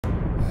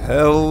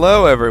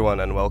Hello everyone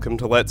and welcome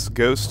to Let's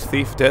Ghost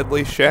Thief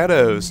Deadly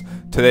Shadows.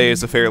 Today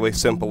is a fairly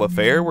simple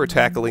affair. We're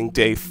tackling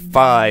day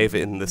 5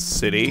 in the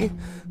city.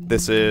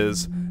 This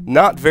is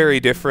not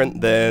very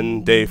different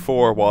than day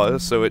 4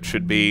 was, so it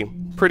should be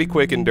pretty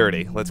quick and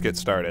dirty. Let's get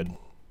started.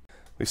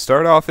 We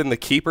start off in the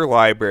Keeper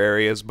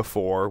Library as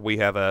before. We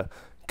have a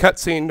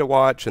cutscene to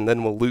watch and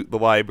then we'll loot the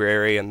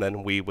library and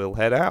then we will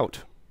head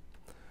out.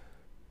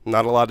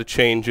 Not a lot of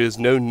changes,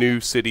 no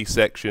new city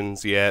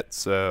sections yet,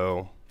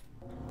 so...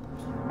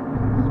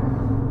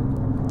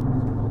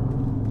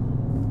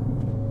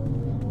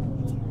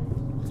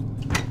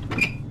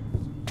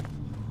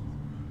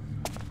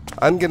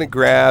 I'm gonna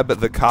grab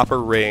the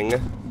copper ring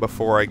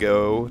before I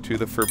go to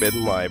the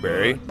Forbidden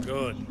Library.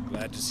 Good.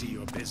 Glad to see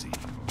you're busy.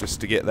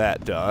 Just to get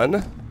that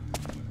done.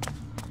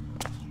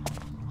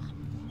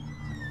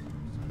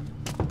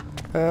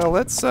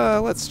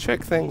 Let's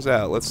check things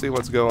out. Let's see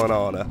what's going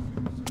on.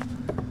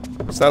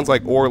 Sounds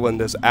like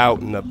Orland is out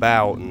and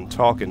about and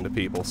talking to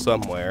people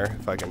somewhere,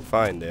 if I can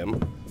find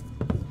him.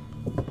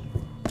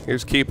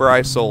 Here's Keeper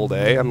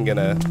Isolde. I'm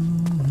gonna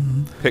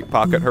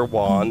pickpocket her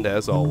wand,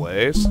 as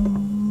always.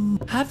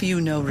 Have you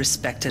no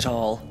respect at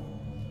all?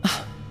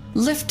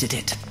 Lifted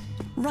it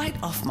right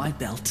off my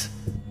belt.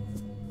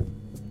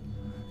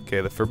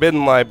 Okay, the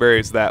Forbidden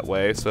Library's that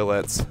way,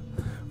 so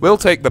we'll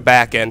take the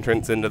back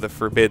entrance into the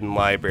Forbidden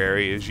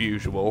Library as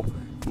usual.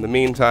 In the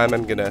meantime,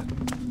 I'm gonna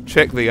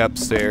check the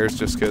upstairs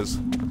just because,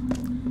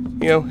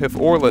 you know, if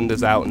Orland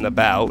is out and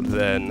about,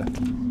 then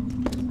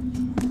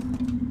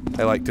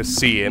I like to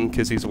see him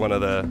because he's one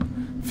of the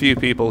few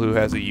people who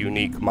has a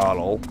unique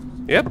model.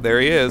 Yep,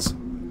 there he is.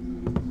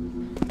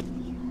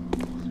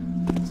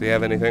 Does he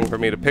have anything for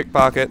me to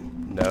pickpocket?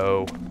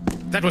 No.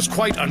 That was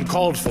quite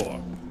uncalled for.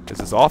 Is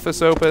his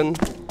office open?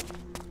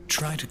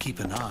 Try to keep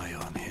an eye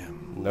on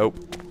him. Nope.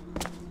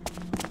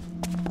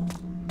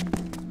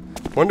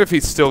 Wonder if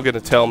he's still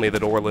gonna tell me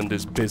that Orland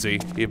is busy,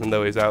 even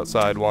though he's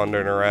outside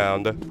wandering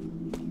around.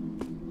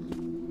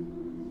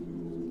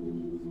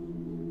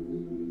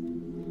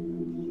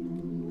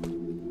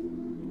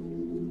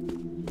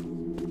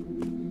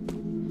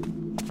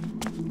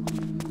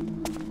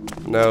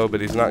 No, but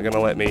he's not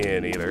gonna let me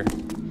in either.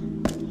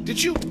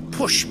 Did you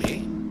push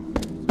me?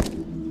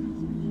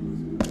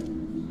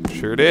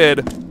 Sure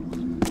did.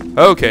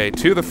 Okay,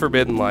 to the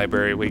Forbidden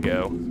Library we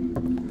go.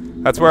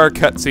 That's where our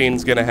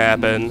cutscene's gonna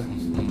happen.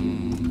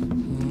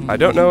 I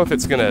don't know if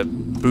it's gonna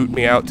boot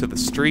me out to the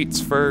streets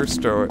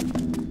first, or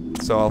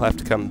so I'll have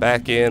to come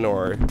back in,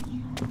 or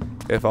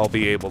if I'll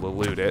be able to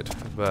loot it,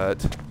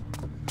 but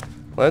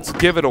let's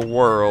give it a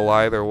whirl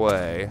either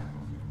way.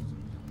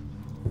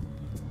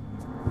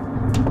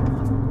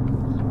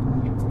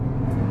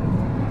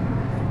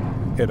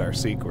 Hit our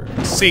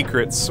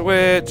secret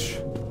switch.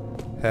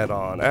 Head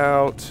on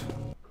out.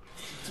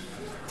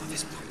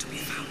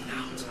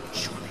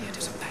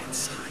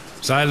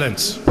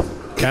 Silence.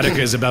 Kataka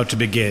is about to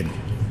begin.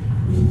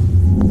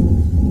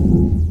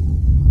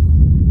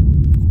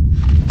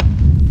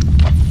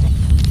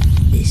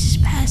 This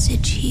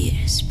passage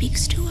here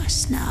speaks to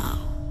us now.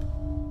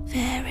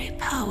 Very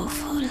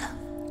powerful.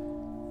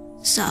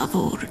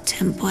 Savor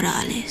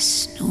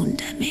temporalis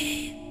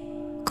nundame.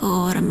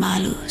 Cor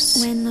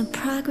malus. When the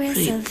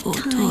progress of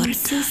time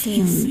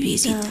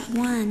ceases, the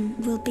one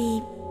will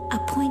be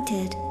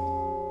appointed.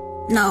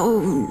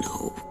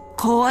 No.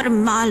 Cor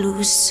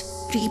malus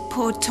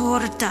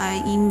reportorta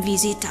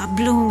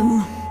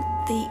invisitabulum.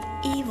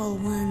 The evil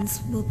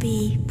ones will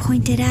be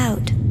pointed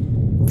out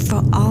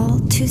for all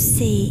to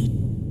see.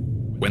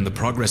 When the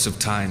progress of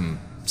time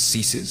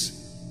ceases?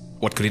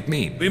 What could it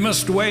mean? We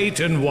must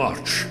wait and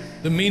watch.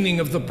 The meaning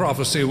of the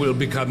prophecy will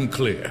become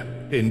clear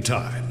in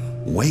time.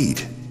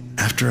 Wait,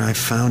 after I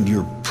found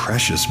your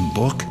precious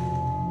book?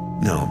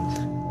 No.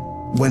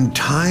 When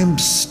time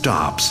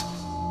stops,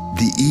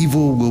 the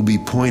evil will be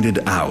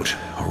pointed out,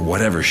 or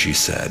whatever she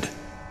said.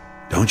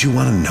 Don't you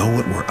want to know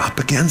what we're up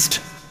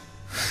against?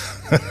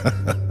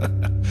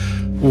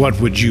 What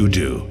would you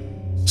do?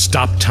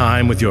 Stop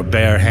time with your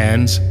bare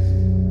hands?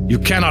 You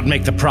cannot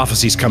make the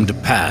prophecies come to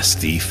pass,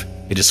 thief.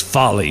 It is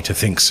folly to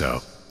think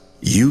so.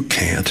 You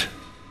can't,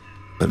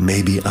 but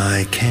maybe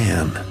I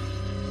can.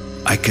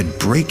 I could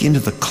break into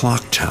the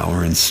clock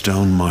tower in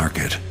Stone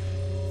Market.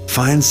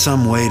 Find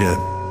some way to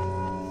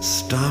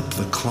stop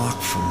the clock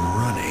from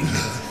running.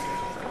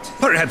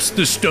 Perhaps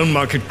the Stone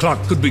Market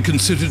clock could be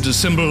considered a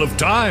symbol of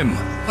time.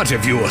 But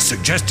if you are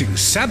suggesting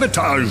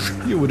sabotage,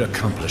 you would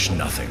accomplish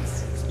nothing,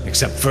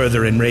 except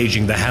further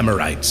enraging the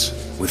Hammerites.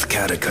 With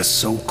Kataka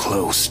so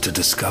close to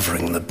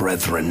discovering the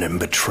Brethren and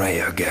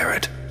betrayer,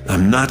 Garrett.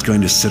 I'm not going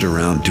to sit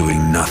around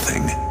doing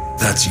nothing.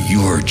 That's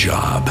your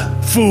job.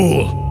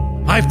 Fool!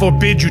 I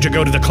forbid you to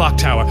go to the clock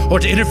tower or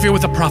to interfere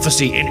with the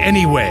prophecy in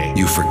any way.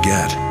 You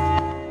forget.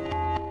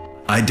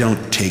 I don't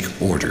take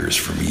orders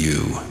from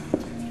you.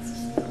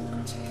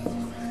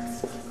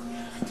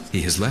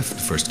 He has left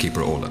First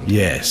Keeper Orland.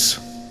 Yes.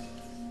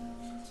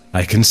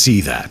 I can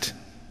see that.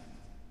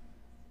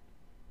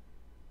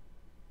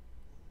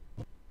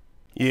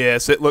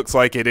 Yes, it looks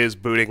like it is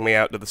booting me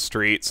out to the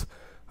streets.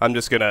 I'm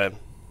just gonna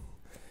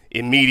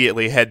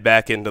immediately head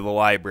back into the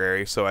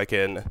library so I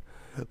can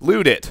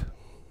loot it.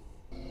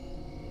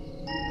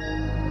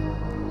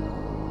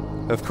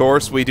 Of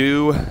course,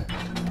 we've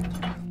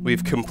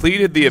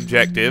completed the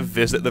objective,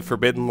 visit the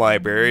Forbidden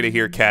Library to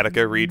hear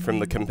Katika read from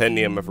the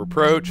Compendium of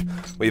Reproach.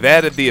 We've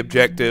added the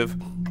objective,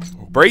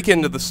 break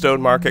into the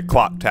Stone Market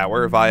Clock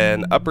Tower via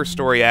an upper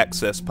story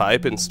access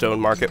pipe in Stone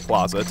Market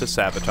Plaza to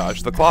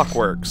sabotage the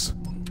clockworks.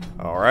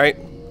 Alright.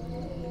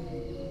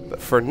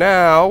 But for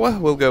now,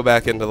 we'll go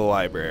back into the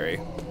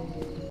library.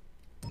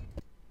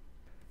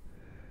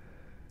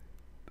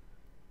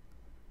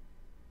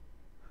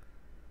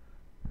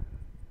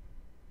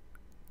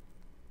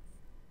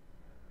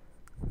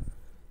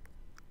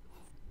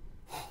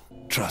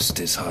 Trust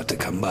is hard to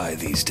come by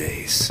these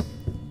days.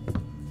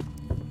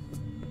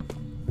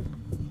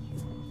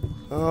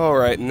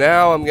 Alright,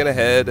 now I'm gonna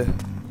head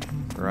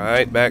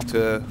right back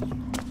to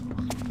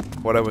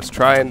what I was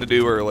trying to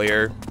do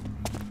earlier.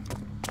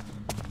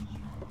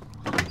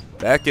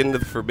 Back into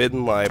the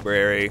Forbidden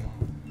Library.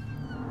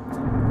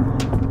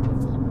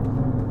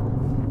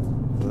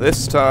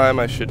 This time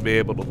I should be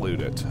able to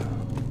loot it.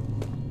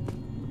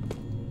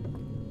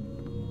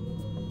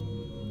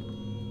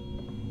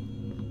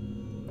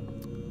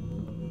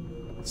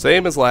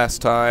 Same as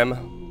last time.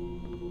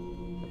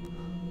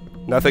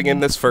 Nothing in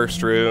this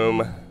first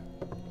room.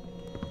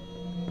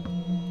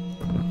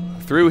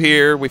 Through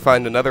here, we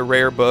find another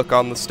rare book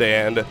on the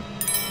stand,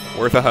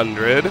 worth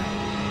 100.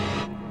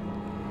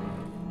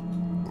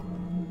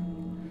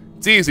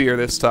 It's easier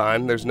this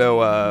time.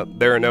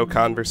 There are no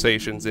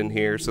conversations in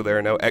here, so there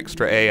are no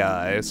extra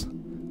AIs,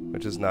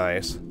 which is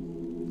nice.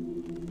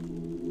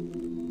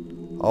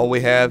 All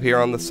we have here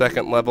on the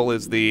second level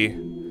is the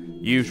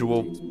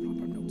usual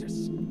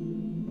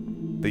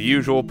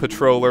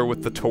patroller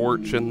with the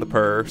torch and the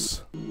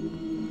purse.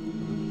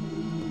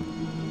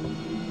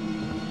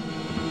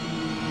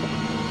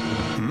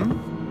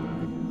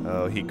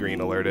 Oh, he green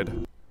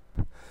alerted.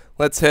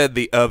 Let's head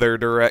the other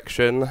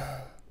direction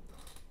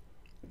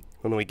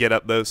when we get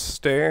up those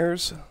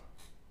stairs.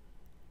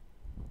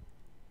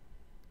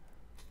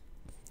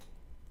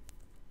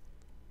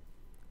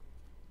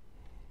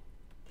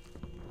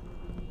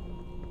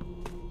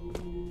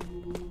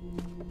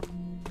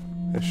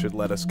 This should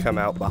let us come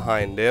out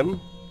behind him.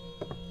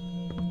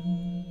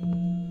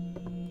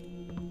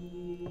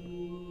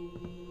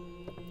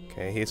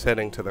 Okay, he's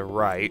heading to the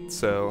right,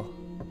 so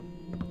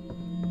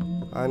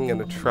I'm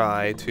gonna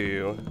try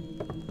to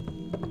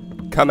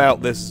come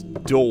out this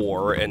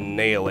door and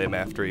nail him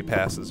after he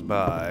passes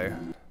by.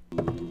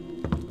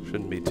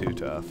 Shouldn't be too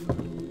tough.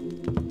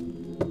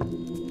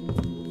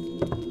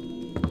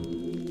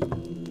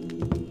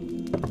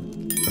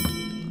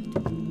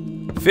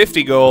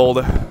 $50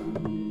 gold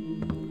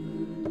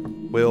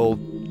will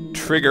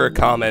trigger a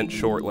comment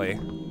shortly.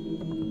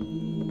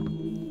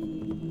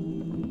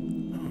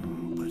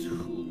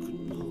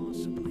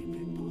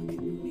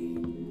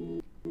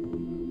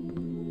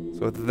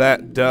 So with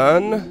that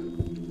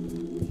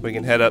done, we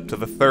can head up to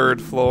the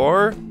third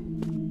floor.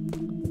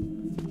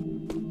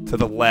 To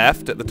the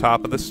left, at the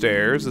top of the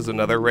stairs, is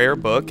another rare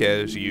book,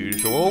 as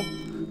usual,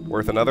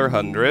 worth another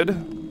 100.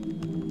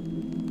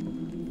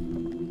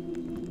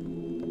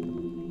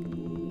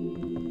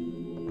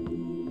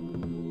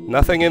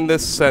 Nothing in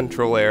this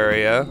central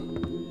area.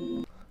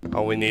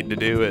 All we need to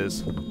do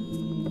is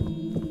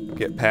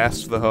get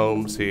past the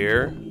homes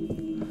here.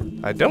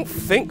 I don't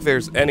think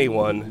there's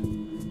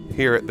anyone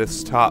here at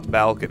this top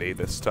balcony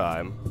this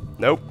time.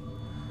 Nope.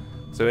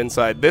 So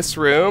inside this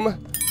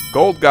room,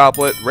 gold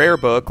goblet, rare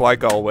book,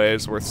 like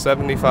always, worth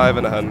 75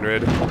 and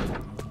 100.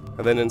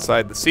 And then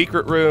inside the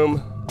secret room,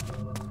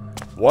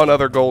 one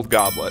other gold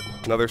goblet,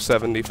 another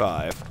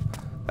 75.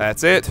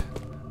 That's it.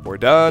 We're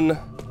done.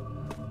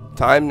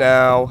 Time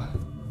now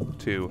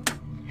to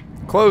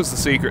close the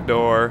secret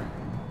door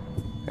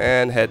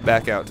and head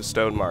back out to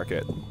Stone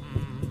Market.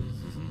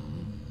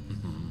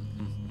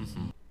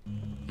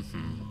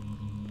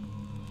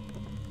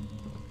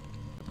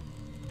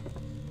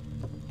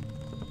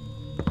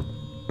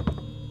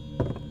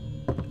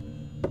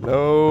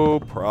 No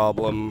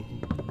problem.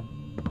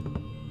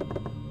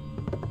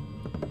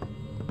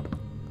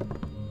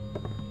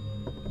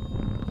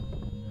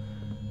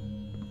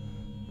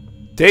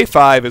 Day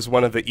 5 is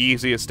one of the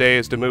easiest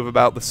days to move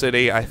about the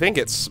city. I think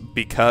it's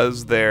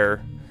because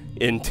their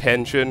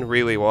intention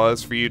really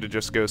was for you to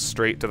just go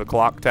straight to the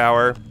clock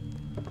tower.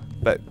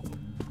 But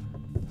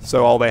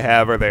so all they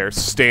have are their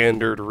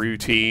standard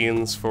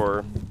routines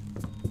for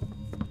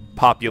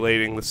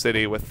populating the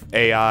city with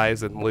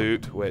AIs and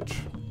loot, which,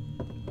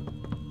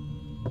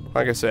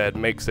 like I said,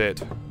 makes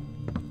it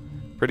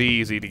pretty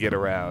easy to get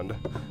around,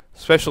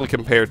 especially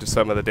compared to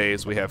some of the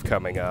days we have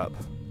coming up.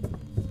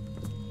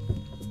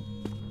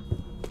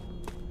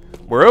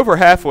 We're over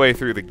halfway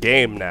through the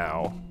game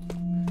now,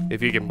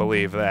 if you can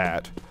believe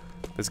that.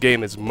 This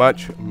game is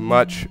much,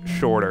 much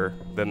shorter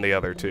than the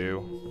other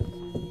two.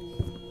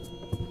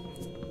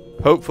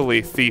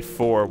 Hopefully Thief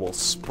 4 will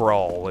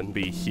sprawl and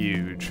be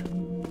huge.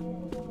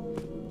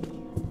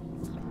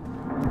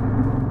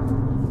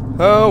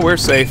 Oh, we're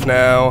safe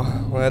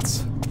now.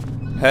 Let's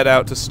head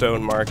out to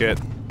Stone Market.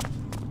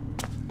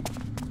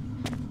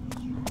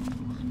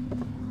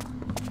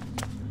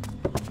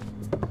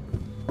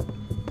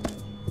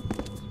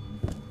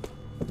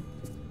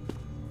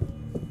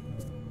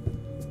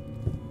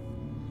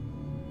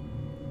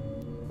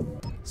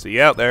 See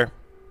you out there.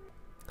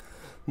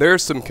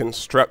 There's some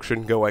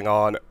construction going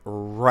on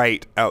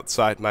right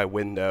outside my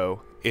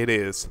window. It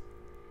is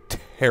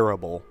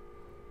terrible.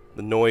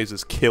 The noise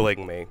is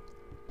killing me.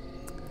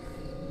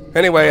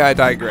 Anyway, I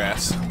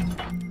digress.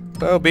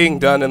 So, being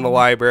done in the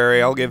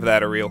library, I'll give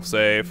that a real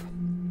save.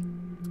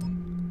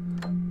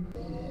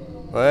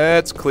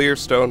 Let's clear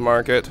Stone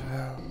Market.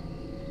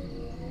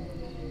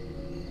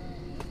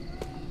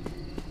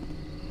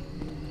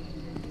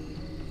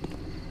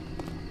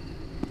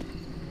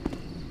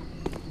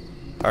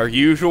 Our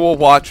usual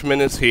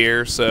watchman is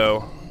here,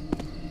 so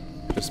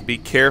just be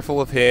careful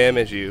of him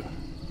as you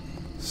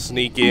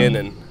sneak in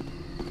and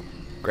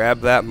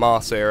grab that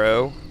moss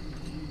arrow.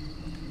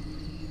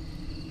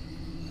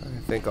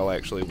 I think I'll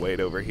actually wait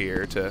over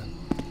here to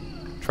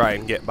try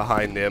and get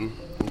behind him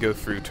and go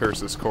through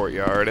Tersa's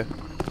courtyard.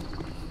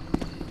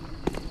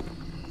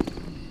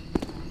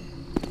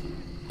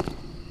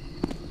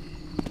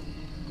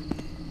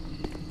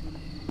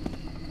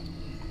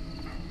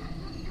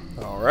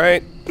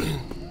 Alright.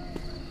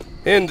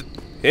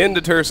 Into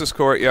Tersa's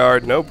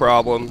courtyard, no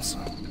problems.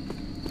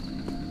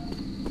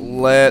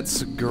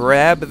 Let's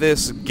grab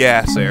this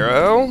gas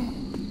arrow.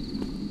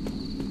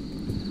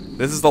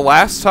 This is the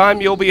last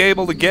time you'll be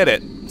able to get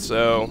it,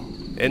 so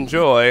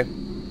enjoy.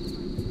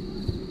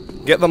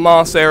 Get the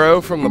moss arrow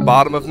from the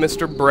bottom of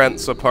Mr.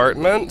 Brent's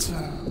apartment.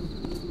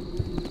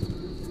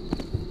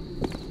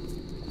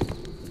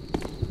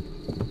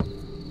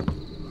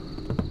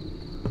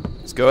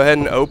 Let's go ahead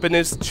and open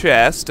his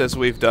chest as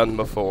we've done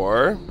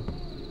before.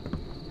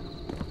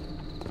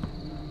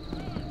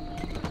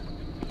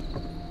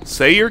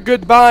 Say your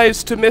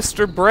goodbyes to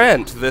Mr.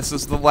 Brent. This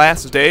is the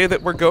last day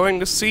that we're going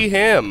to see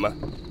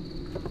him.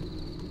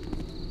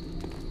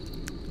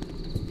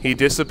 He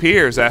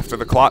disappears after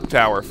the clock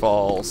tower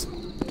falls.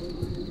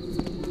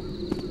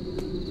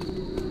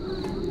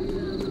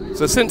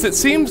 So since it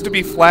seems to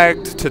be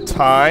flagged to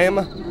time,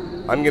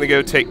 I'm gonna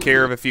go take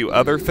care of a few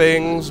other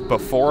things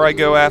before I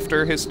go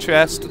after his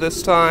chest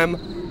this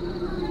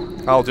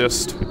time. I'll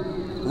just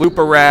loop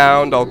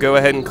around, I'll go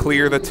ahead and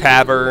clear the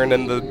tavern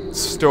and the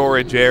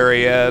storage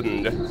area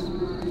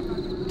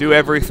and do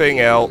everything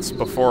else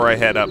before I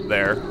head up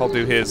there. I'll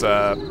do his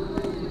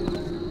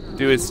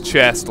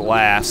chest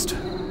last.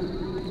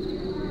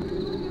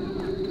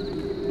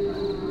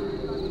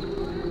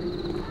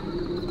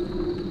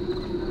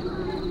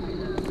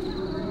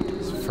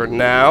 For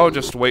now,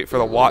 just wait for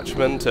the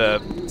watchman to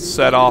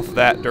set off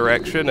that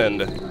direction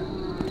and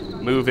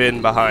move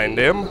in behind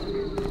him.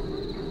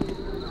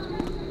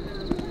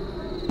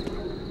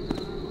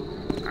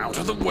 Out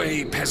of the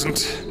way,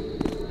 peasant.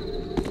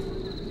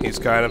 He's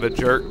kind of a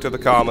jerk to the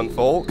common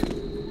folk.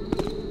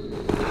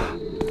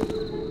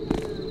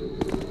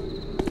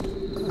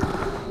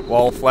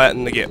 Wall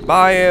flattened to get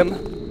by him.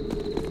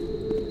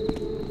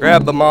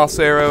 Grab the moss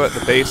arrow at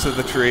the base of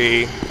the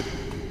tree.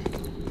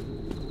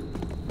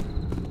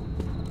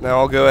 Now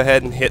I'll go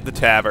ahead and hit the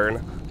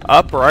tavern.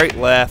 Up, right,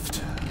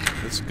 left.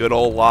 This good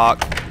old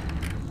lock.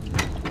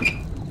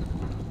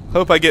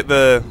 Hope I get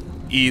the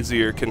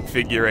easier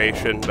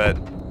configuration, but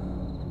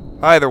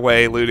either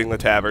way, looting the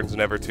tavern's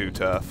never too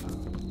tough.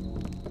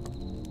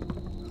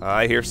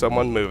 I hear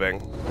someone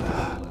moving.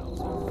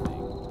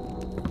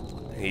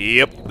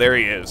 Yep, there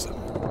he is.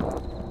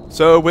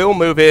 So we'll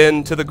move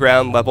in to the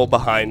ground level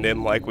behind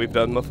him like we've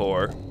done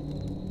before.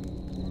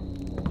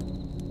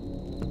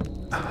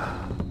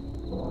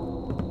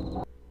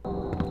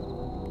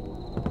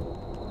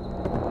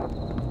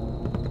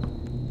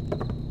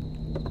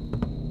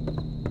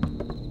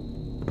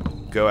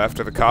 Go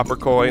after the copper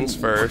coins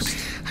first.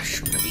 I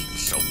shouldn't have eaten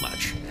so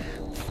much.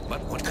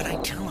 But what could I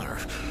tell her?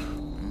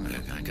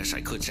 I guess I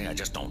could say I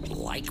just don't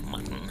like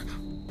mutton.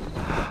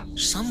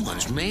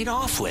 Someone's made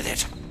off with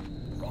it.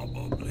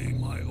 Probably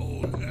my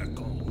old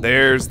echo.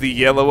 There's the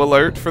yellow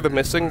alert for the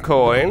missing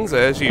coins,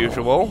 as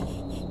usual.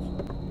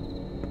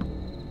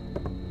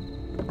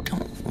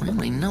 Don't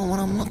really know what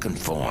I'm looking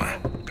for.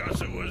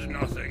 Guess it was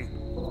nothing.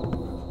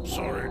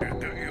 Sorry to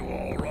get you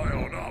all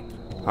riled up.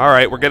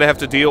 Alright, we're gonna have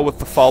to deal with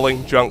the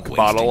falling junk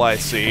bottle, I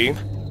see.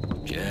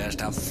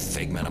 Just a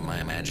figment of my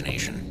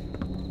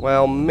imagination.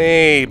 Well,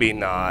 maybe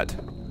not.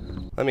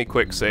 Let me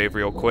quick save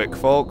real quick,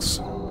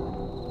 folks.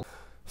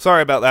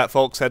 Sorry about that,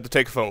 folks. Had to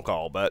take a phone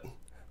call, but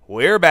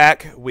we're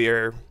back.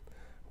 We're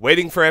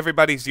waiting for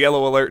everybody's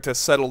yellow alert to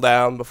settle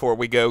down before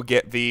we go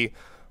get the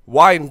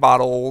wine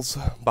bottles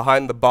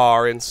behind the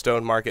bar in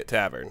Stone Market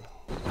Tavern.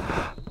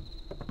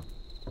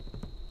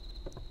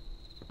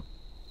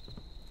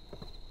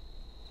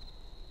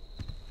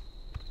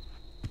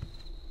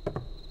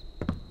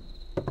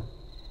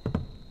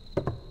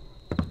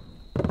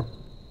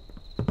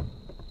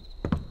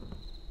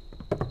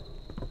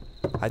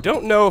 I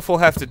don't know if we'll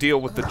have to deal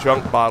with the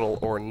junk bottle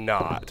or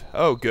not.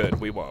 Oh, good,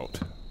 we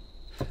won't.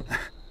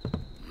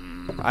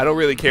 I don't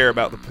really care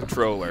about the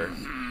patroller.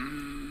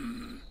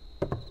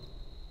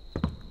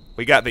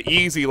 We got the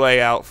easy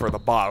layout for the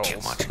bottles.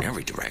 Can't watch in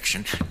every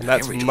direction. And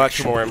that's every much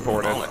direction, more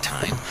important. all the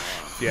time.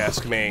 If you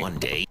ask me. One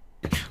day,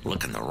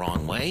 looking the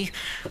wrong way,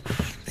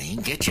 they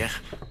get you.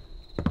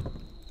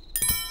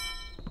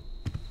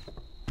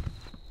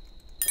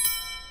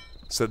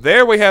 So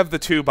there we have the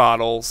 2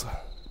 bottles.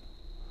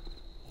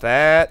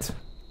 That,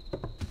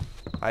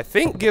 I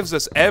think, gives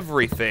us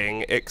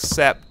everything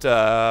except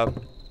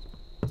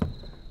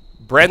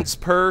Brent's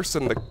purse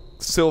and the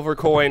silver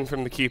coin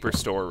from the keeper's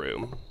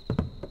storeroom.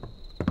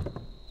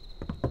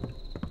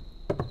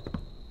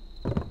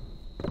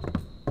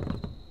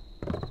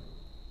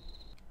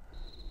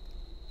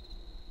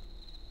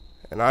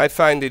 And I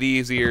find it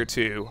easier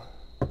to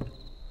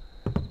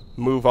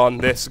move on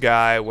this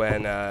guy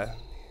when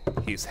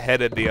he's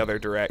headed the other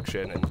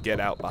direction and get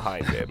out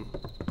behind him.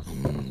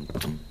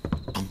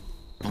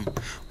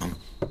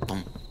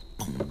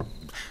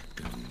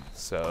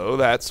 So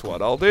that's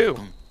what I'll do.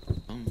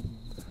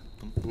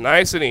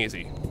 Nice and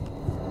easy.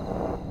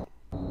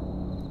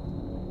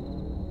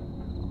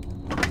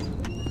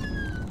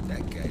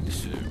 That guy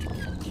deserved to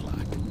get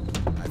clocked.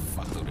 I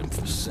followed him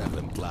for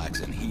 7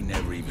 blocks and he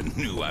never even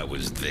knew I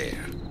was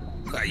there.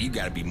 Well, you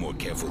gotta be more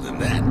careful than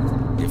that.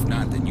 If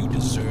not, then you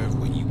deserve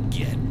what you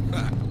get.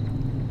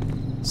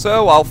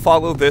 So I'll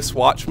follow this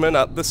watchman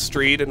up the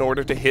street in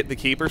order to hit the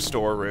keeper's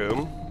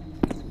storeroom.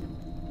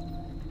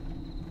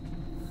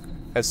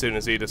 As soon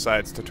as he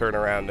decides to turn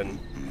around and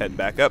head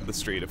back up the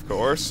street, of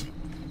course.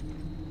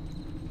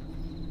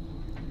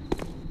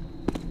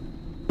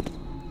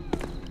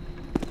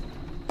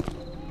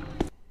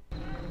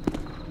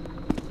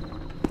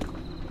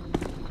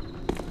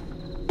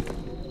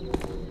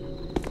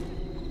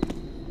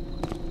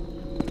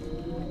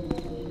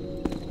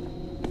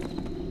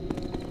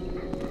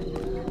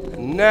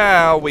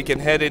 Now we can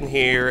head in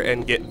here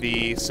and get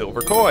the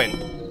silver coin.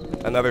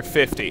 Another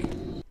 50.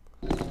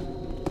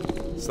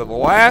 So the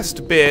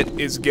last bit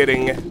is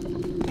getting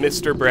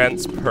Mr.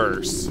 Brent's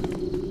purse.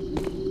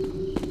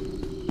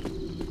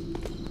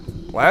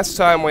 Last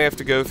time we have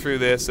to go through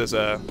this as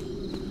a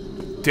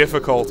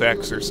difficult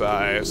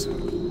exercise.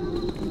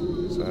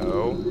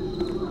 So,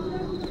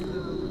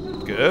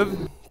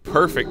 good.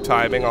 Perfect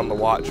timing on the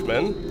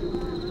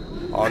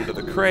watchman. Onto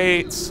the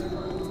crates.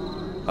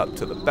 Up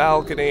to the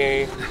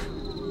balcony.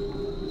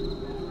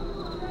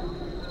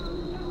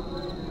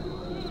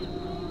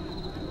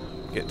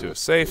 Get to a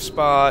safe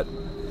spot.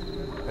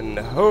 And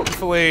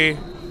hopefully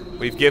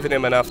we've given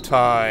him enough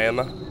time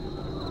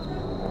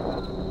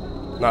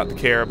not to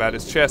care about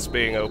his chest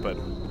being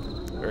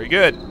open. Very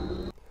good.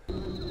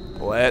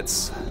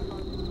 Let's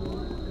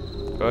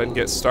go ahead and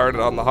get started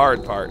on the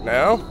hard part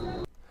now.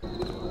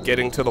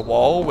 Getting to the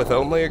wall with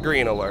only a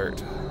green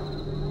alert.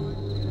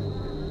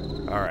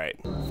 Alright,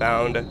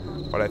 found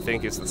what I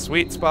think is the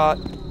sweet spot.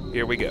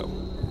 Here we go.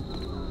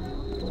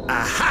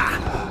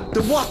 Aha!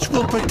 The watch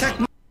will protect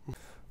me.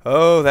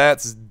 Oh,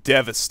 that's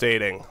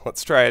devastating.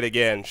 Let's try it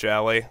again,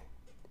 shall we?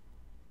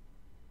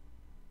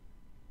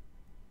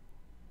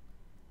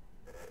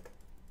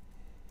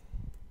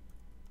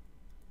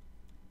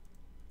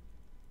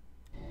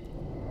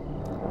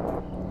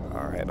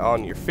 Alright,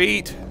 on your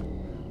feet.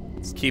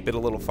 Let's keep it a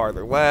little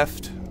farther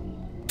left.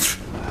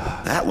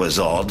 That was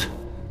odd.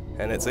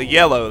 And it's a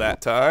yellow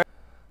that time.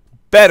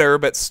 Better,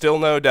 but still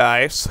no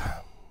dice.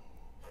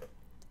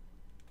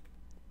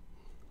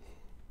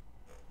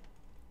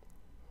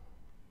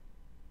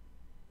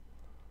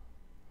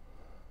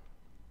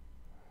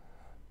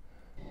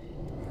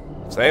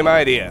 Same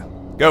idea.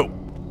 Go.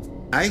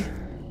 Hey?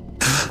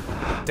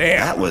 Damn.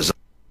 That was...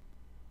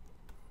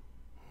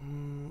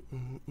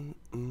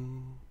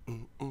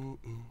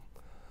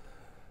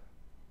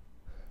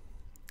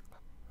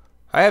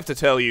 I have to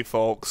tell you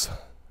folks,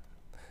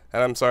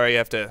 and I'm sorry you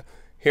have to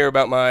hear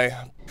about my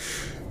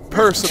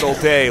personal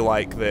day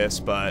like this,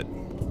 but...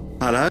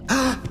 Hello?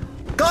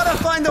 Gotta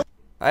find the...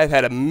 I've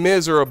had a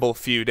miserable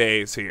few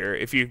days here.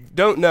 If you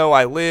don't know,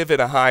 I live in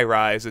a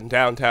high-rise in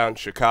downtown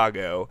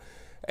Chicago,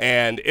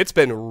 and it's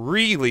been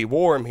really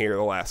warm here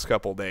the last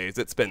couple days.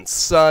 It's been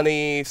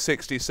sunny,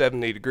 60,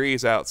 70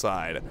 degrees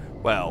outside.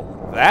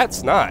 Well,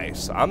 that's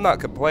nice. I'm not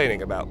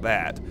complaining about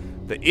that.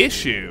 The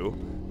issue,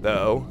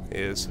 though,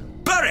 is...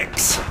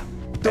 barracks!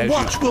 The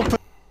watch will...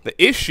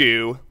 The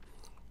issue,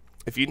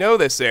 if you know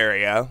this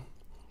area,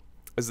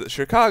 is that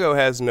Chicago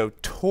has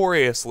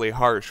notoriously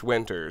harsh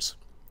winters.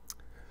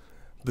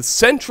 The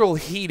central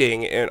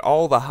heating in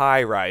all the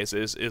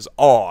high-rises is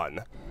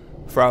on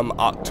from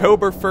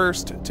October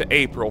 1st to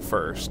April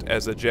 1st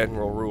as a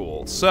general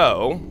rule.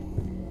 So,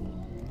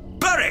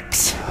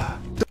 barracks!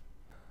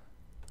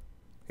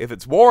 If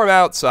it's warm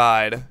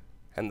outside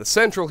and the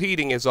central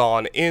heating is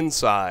on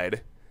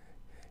inside,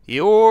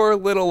 your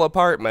little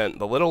apartment,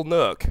 the little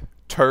nook,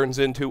 turns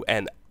into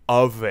an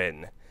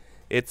oven.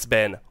 It's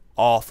been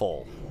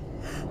awful.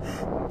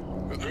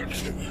 I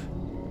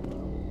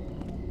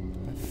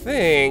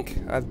think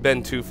I've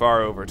been too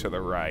far over to the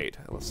right.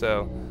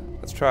 So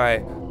let's try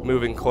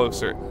moving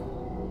closer.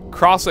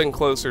 crossing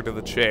closer to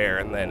the chair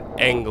and then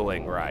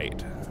angling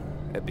right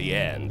at the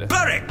end.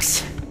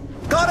 Barracks!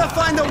 Gotta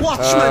find the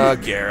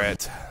watchman!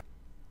 Garrett.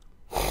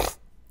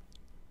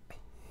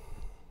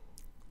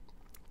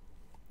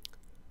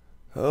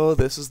 Oh,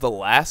 this is the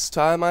last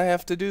time I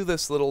have to do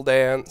this little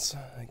dance.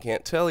 I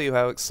can't tell you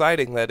how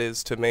exciting that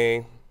is to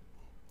me.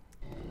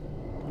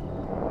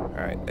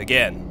 Alright,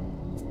 again.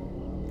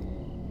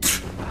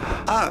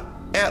 Ah,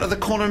 out of the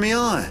corner of my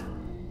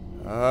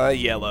eye.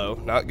 Yellow.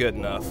 Not good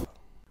enough.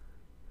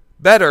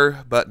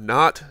 Better, but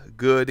not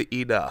good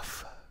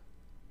enough.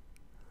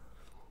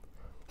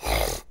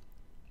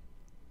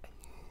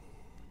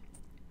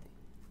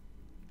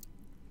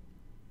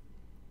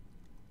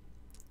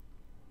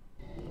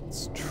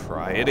 Let's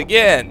try it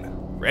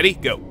again. Ready?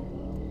 Go.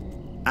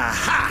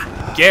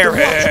 Aha!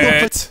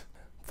 Garrett!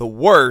 The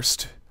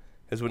worst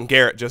is when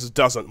Garrett just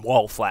doesn't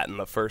wall flatten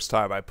the first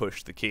time I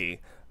push the key.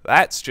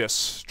 That's just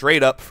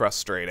straight up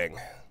frustrating.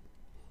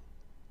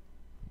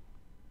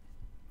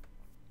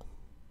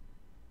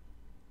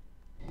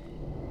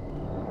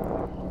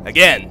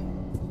 Again.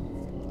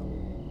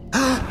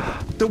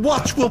 The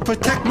watch will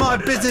protect my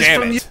business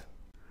Damn from it. you.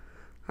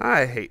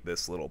 I hate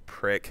this little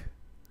prick.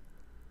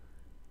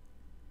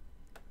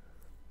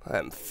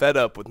 I'm fed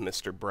up with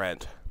Mr.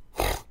 Brent.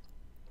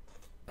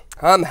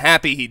 I'm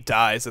happy he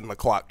dies in the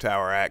clock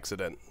tower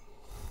accident.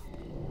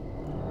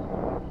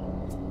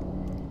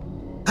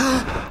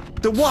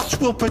 The watch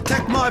will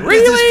protect my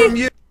business from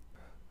you.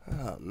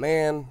 Oh,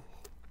 man.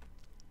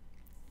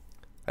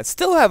 I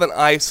still haven't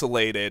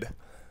isolated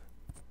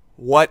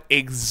what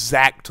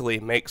exactly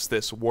makes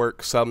this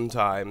work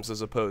sometimes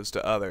as opposed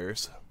to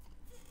others.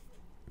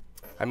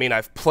 I mean,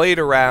 I've played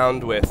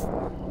around with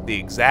the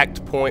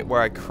exact point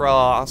where I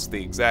cross,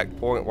 the exact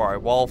point where I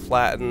wall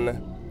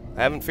flatten.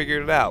 I haven't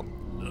figured it out.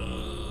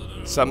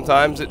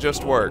 Sometimes it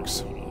just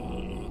works.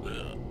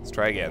 Let's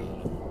try again.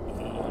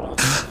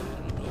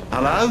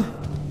 Hello?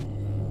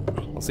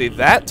 Well, see,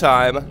 that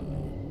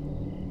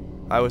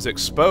time I was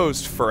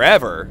exposed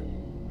forever,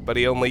 but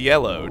he only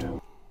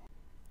yellowed.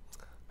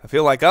 I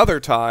feel like other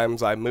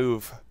times I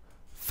move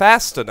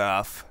fast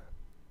enough,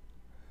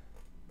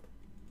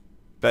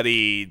 but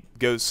he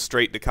goes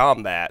straight to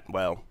combat.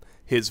 Well,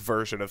 his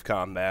version of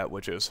combat,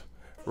 which is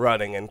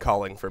running and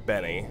calling for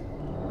Benny.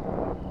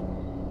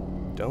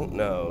 Don't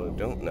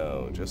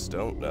know, just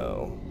don't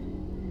know.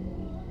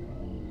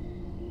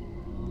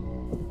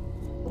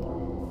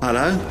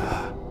 Hello?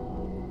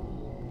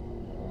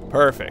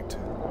 Perfect.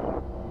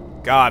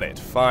 Got it,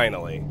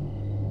 finally.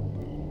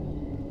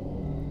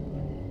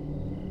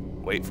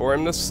 Wait for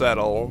him to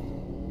settle.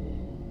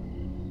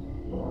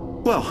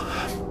 Well,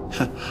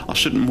 I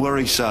shouldn't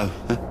worry so.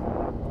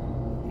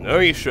 No,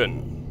 you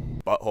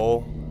shouldn't,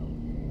 butthole.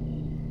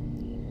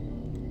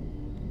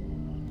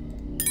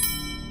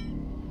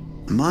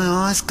 Are my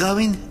eyes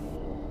going?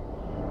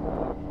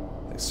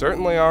 They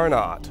certainly are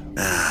not.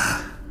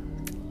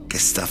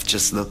 Guess stuff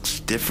just looks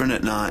different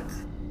at night.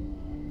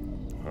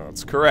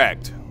 That's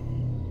correct.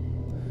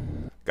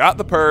 Got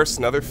the purse,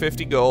 another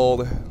 50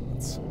 gold.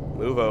 Let's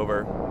move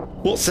over.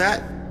 What's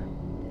that?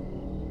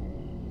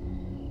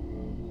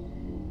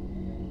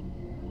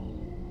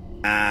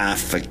 Ah,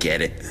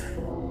 forget it.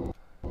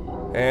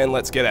 And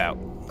let's get out.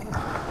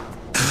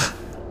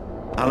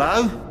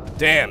 Hello?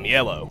 Damn,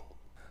 yellow.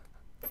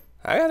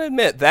 I gotta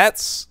admit,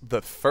 that's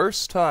the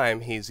first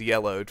time he's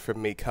yellowed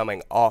from me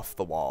coming off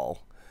the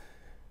wall.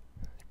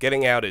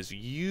 Getting out is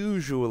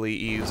usually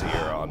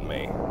easier on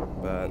me,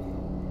 but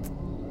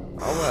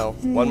oh well,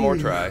 one more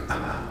try.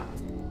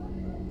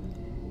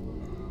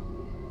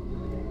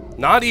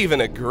 Not even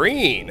a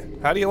green!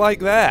 How do you like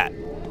that?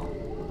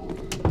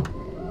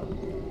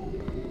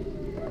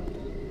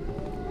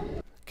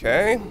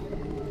 Okay.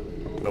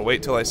 I'm gonna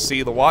wait till I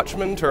see the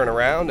watchman turn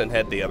around and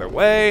head the other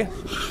way.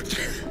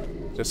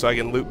 Just so I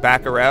can loop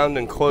back around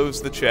and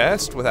close the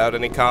chest without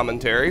any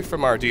commentary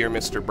from our dear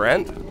Mr.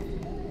 Brent.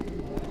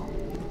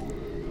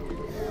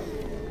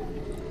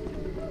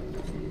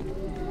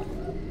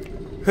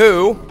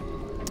 Who,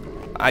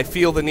 I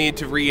feel the need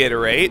to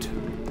reiterate,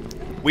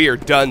 we are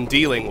done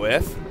dealing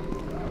with,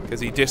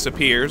 because he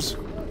disappears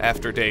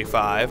after day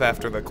 5,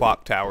 after the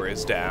clock tower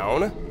is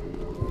down.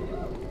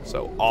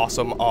 So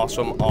awesome,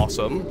 awesome,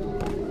 awesome.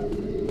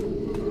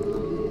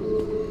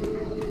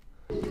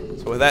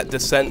 So with that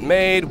descent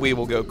made, we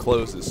will go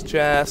close his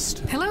chest.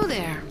 Hello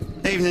there.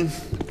 Evening.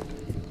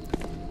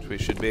 Which we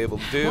should be able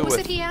to do What was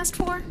with it he asked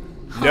for?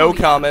 no Oh, yeah.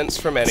 comments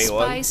from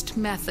anyone. Spiced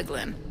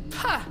methylene.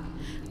 Huh.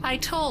 I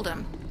told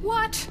him.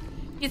 What?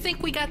 You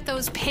think we got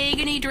those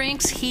pagany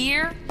drinks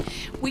here?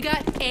 We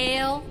got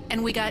ale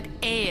and we got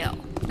ale.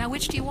 Now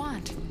which do you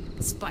want?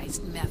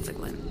 Spiced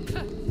methylene.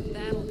 Huh.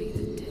 That'll be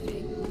the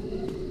day.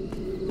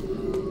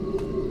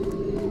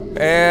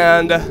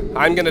 And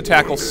I'm gonna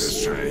tackle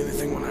Try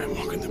anything when I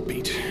walk in the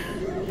beat.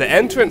 the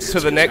entrance to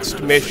the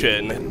next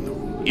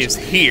mission is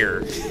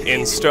here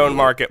in Stone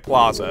Market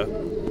Plaza.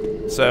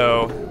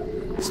 So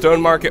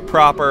Stone Market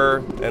proper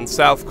and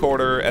South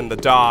Quarter and the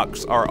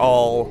docks are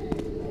all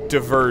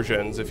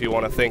diversions, if you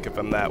want to think of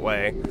them that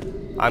way.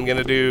 I'm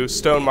gonna do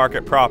Stone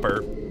Market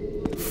proper,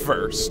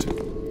 first.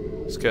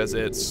 Just because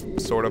it's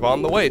sort of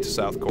on the way to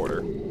South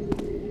Quarter.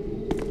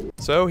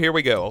 So here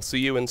we go. I'll see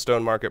you in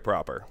Stone Market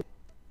proper.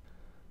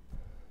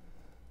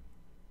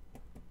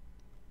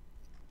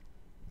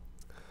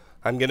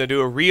 I'm going to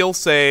do a real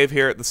save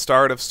here at the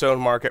start of Stone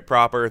Market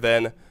proper,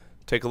 then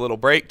take a little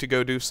break to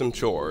go do some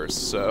chores.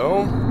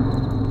 So,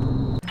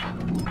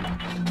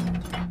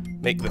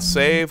 make the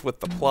save with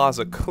the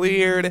plaza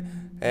cleared,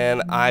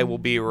 and I will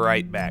be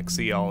right back.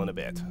 See y'all in a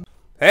bit.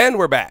 And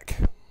we're back.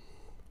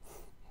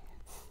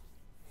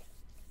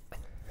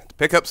 To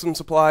pick up some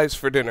supplies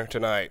for dinner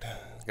tonight.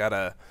 Got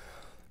a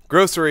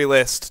grocery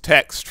list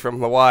text from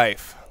the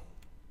wife.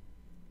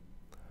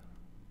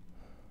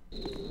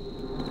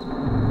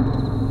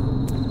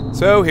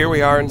 So here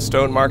we are in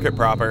Stone Market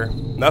proper.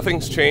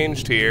 Nothing's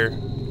changed here.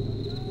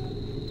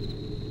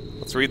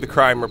 Let's read the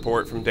crime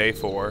report from day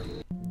 4.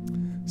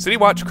 City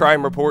Watch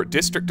Crime Report,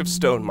 District of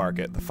Stone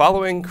Market. The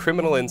following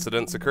criminal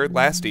incidents occurred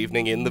last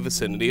evening in the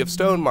vicinity of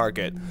Stone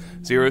Market.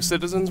 0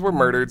 citizens were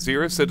murdered,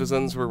 0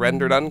 citizens were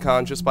rendered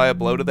unconscious by a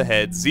blow to the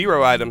head,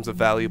 0 items of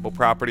valuable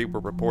property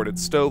were reported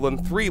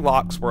stolen, 3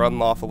 locks were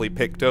unlawfully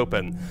picked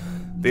open.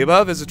 The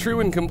above is a true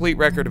and complete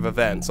record of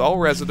events. All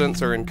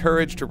residents are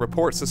encouraged to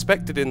report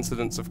suspected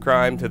incidents of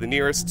crime to the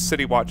nearest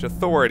City Watch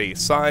authority,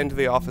 signed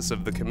the Office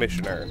of the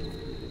Commissioner.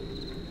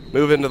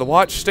 Move into the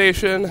watch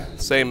station,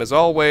 same as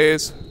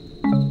always.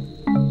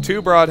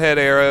 2 broadhead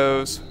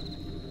arrows,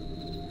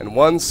 and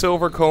 1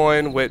 silver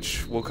coin,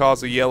 which will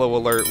cause a yellow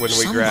alert when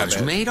we grab it.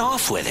 Someone's made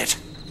off with it.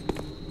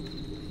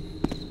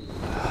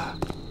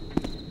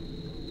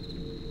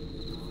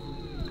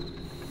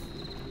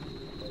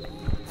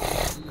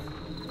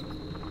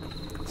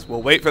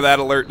 We'll wait for that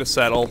alert to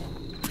settle.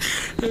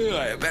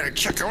 I better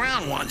check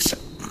around once.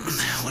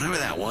 Whatever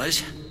that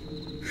was.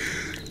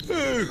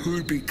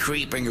 Who'd be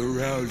creeping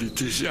around at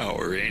this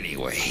hour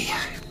anyway?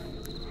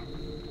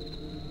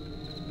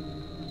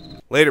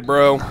 Later,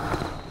 bro.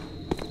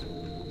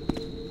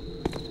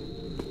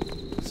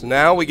 So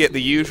now we get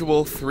the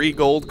usual 3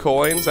 gold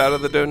coins out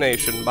of the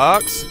donation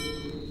box.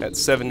 That's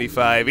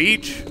 75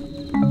 each.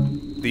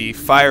 The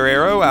fire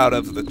arrow out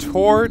of the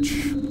torch.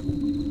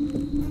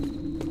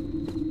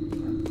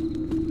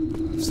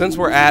 Since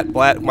we're at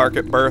Black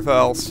Market Bertha,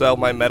 I'll sell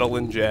my metal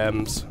and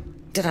gems.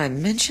 Did I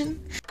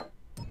mention?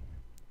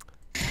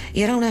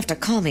 You don't have to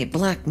call me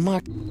Black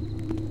Mark.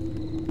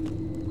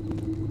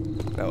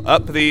 Now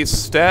up these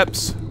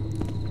steps.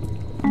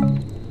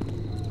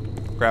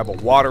 Grab a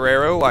water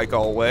arrow like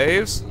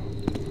always.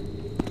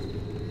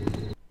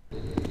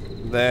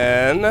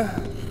 Then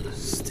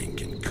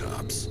stinking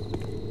cops.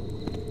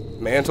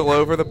 Mantle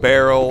over the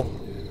barrel.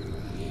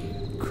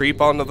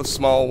 Creep onto the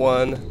small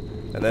one,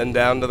 and then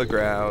down to the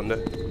ground.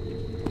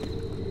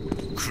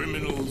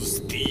 Criminals,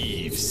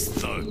 thieves,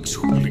 thugs,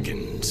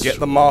 hooligans. Get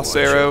the moss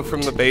arrow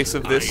from the base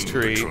of this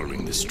tree.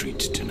 Patrolling the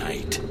streets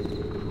tonight.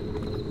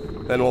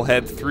 Then we'll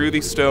head through the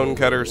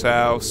stonecutter's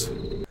house,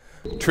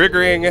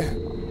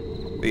 triggering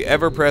the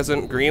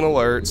ever-present green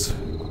alerts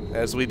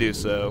as we do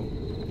so.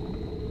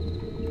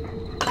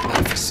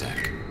 Half a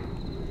sec.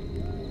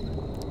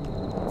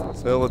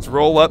 So let's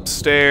roll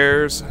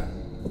upstairs.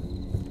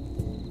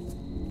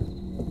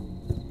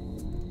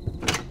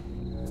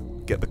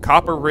 Get the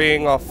copper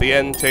ring off the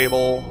end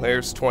table.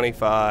 There's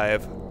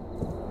 25.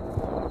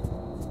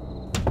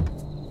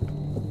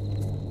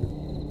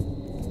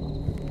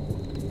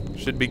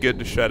 Should be good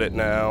to shut it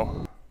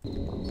now.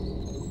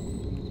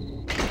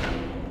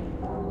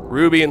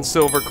 Ruby and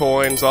silver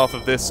coins off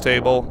of this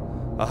table.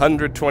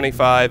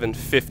 125 and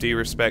 50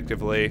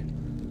 respectively.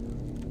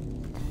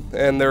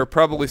 And there are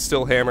probably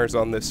still hammers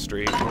on this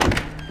street.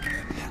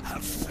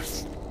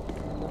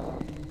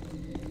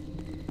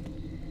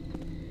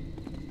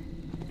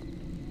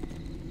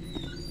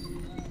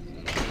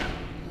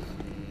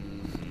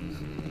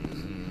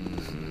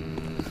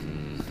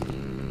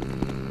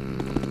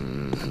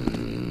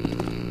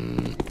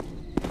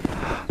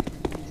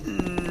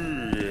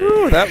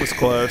 Ooh, that was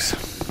close.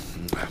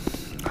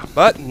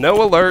 But no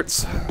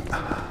alerts.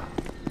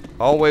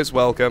 Always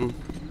welcome.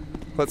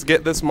 Let's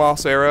get this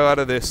moss arrow out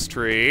of this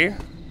tree.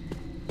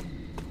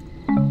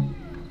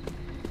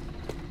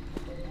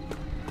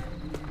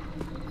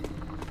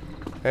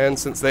 And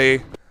since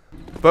they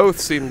both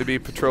seem to be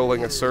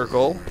patrolling a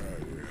circle,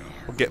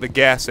 we'll get the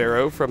gas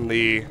arrow from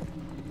the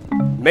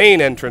main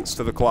entrance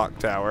to the clock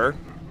tower.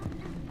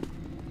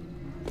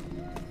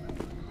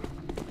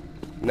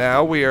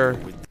 Now we are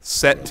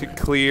set to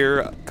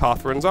clear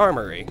Cothran's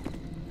armory.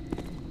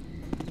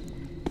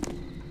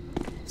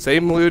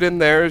 Same loot in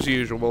there as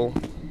usual.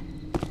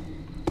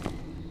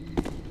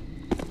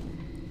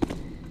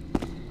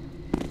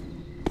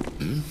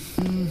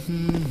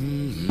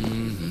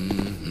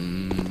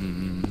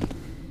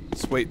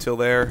 Let's wait till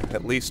they're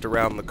at least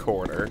around the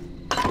corner.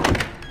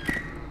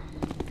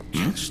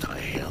 Must I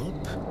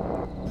help?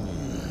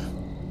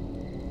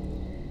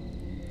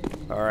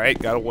 Alright,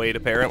 gotta wait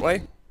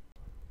apparently.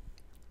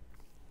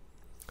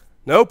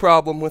 No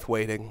problem with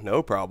waiting,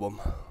 no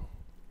problem.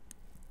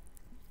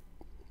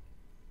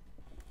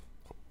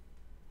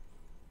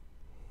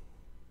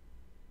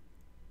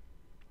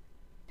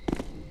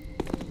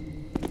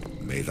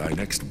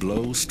 next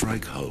blow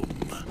strike home.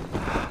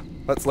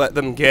 Let's let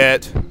them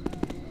get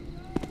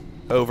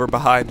over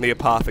behind the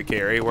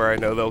apothecary, where I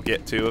know they'll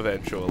get to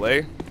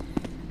eventually.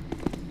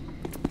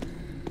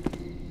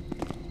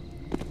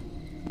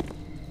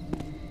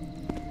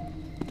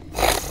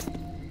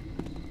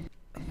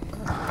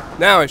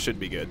 Now I should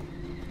be good.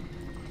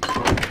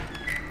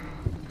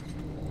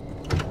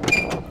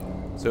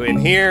 So in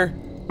here,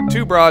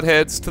 2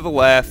 broadheads to the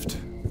left.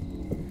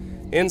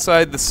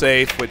 Inside the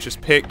safe, which is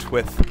picked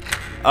with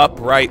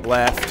up, right,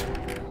 left,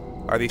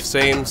 are the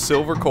same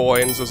silver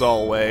coins as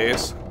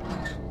always.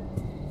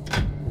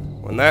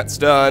 When that's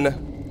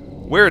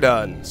done, we're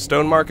done.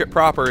 Stone Market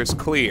proper is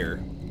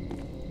clear.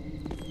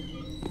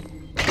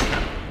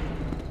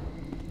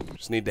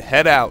 Just need to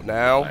head out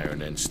now.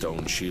 Iron and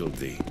stone shield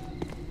thee.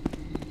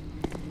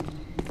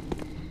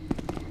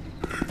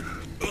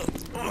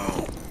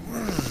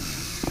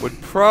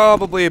 Would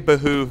probably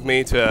behoove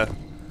me to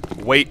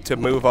wait to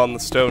move on the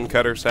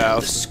Stonecutter's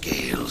house. The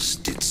scales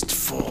didst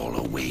fall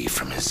away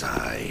from his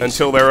eyes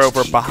until they're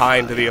over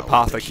behind the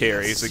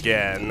apothecaries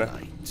again.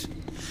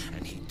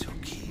 And he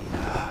took he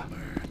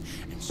hammer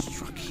and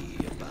struck he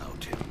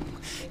about him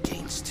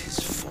against his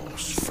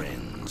false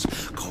friends,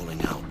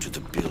 calling out to the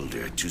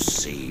builder to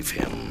save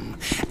him.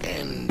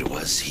 And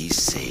was he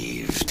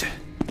saved?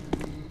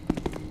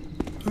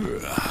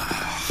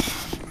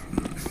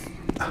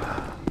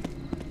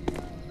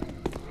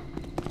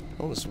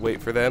 I'll just wait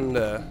for them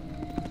to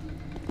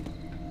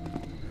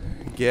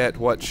get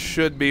what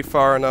should be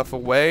far enough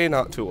away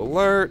not to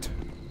alert.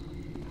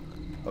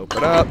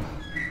 Open up.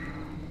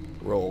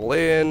 Roll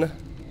in.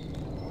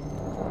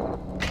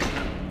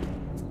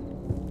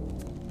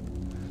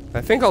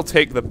 I think I'll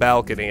take the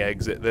balcony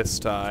exit this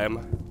time.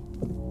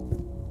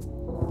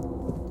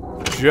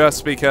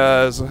 Just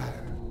because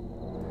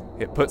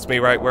it puts me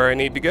right where I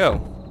need to go,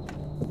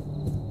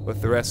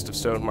 with the rest of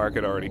Stone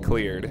Market already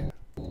cleared.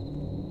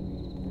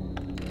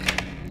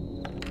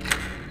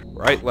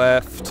 Right,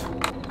 left,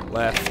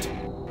 left,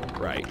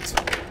 right.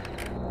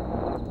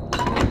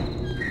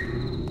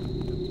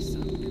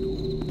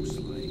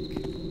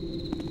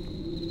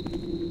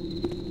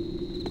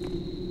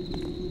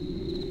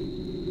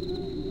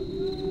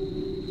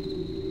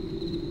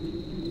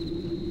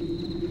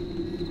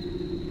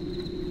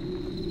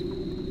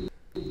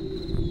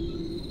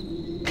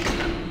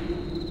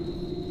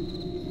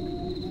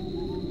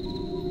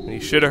 And you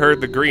should have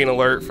heard the green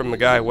alert from the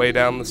guy way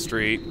down the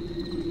street.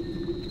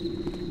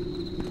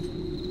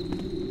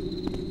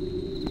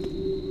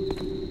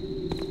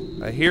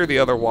 I hear the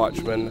other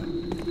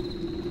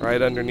watchman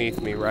right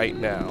underneath me right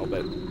now,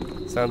 but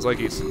sounds like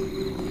he's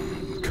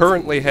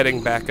currently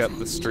heading back up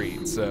the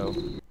street, so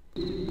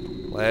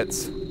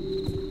let's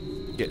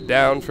get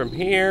down from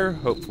here,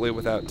 hopefully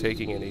without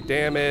taking any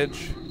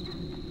damage,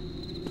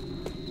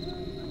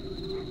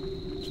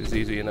 which is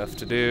easy enough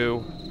to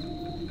do.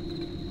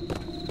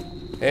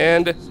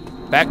 And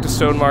back to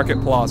Stone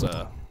Market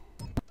Plaza.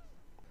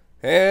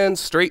 And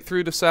straight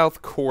through to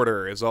South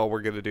Quarter is all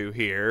we're going to do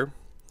here.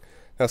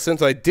 Now,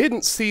 since I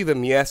didn't see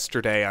them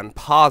yesterday, I'm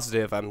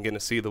positive I'm going to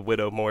see the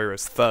Widow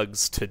Moira's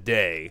thugs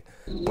today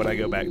when I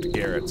go back to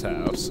Garrett's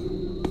house.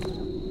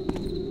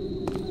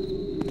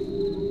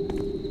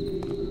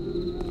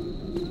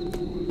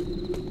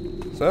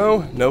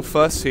 So, no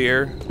fuss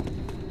here.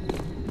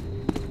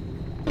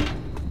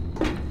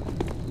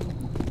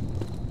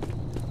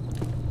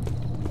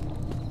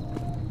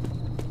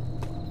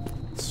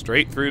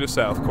 Straight through to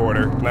South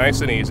Quarter.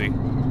 Nice and easy.